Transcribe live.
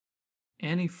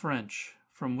Annie French,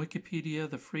 from Wikipedia,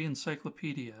 the free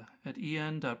encyclopedia, at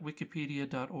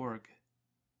en.wikipedia.org.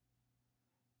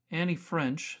 Annie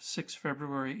French, 6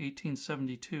 February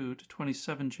 1872 to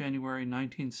 27 January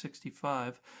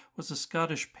 1965, was a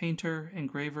Scottish painter,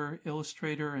 engraver,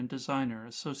 illustrator, and designer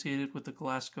associated with the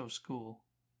Glasgow School.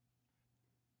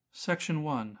 Section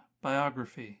 1.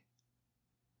 Biography.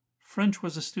 French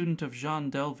was a student of Jean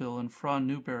Delville and Fra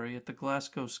Newbery at the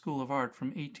Glasgow School of Art from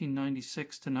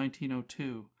 1896 to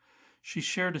 1902. She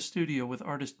shared a studio with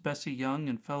artist Bessie Young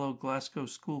and fellow Glasgow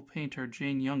School painter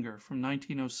Jane Younger from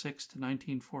 1906 to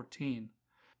 1914.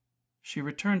 She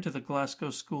returned to the Glasgow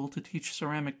School to teach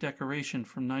ceramic decoration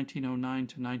from 1909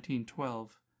 to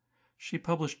 1912. She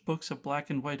published books of black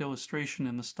and white illustration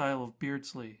in the style of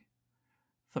Beardsley.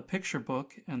 The Picture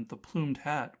Book and The Plumed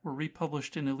Hat were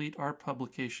republished in elite art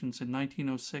publications in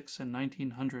 1906 and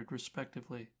 1900,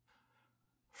 respectively.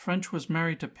 French was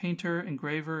married to painter,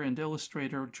 engraver, and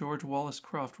illustrator George Wallace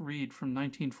Croft Reed from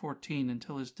 1914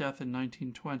 until his death in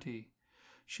 1920.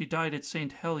 She died at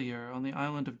St. Helier on the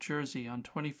island of Jersey on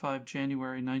 25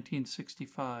 January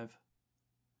 1965.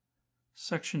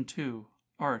 Section 2.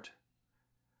 Art.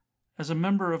 As a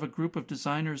member of a group of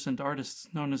designers and artists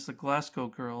known as the Glasgow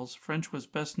Girls, French was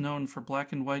best known for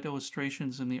black and white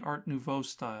illustrations in the Art Nouveau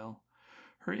style.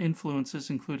 Her influences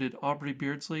included Aubrey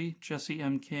Beardsley, Jesse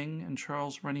M. King, and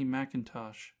Charles Rennie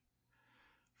Mackintosh.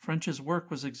 French's work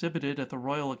was exhibited at the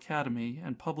Royal Academy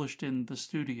and published in The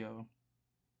Studio.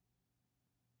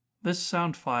 This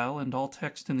sound file and all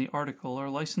text in the article are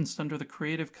licensed under the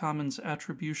Creative Commons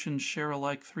Attribution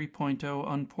Share-alike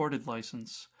 3.0 Unported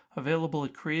license, available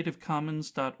at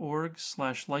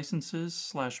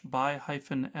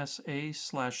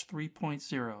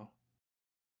creativecommons.org/licenses/by-sa/3.0.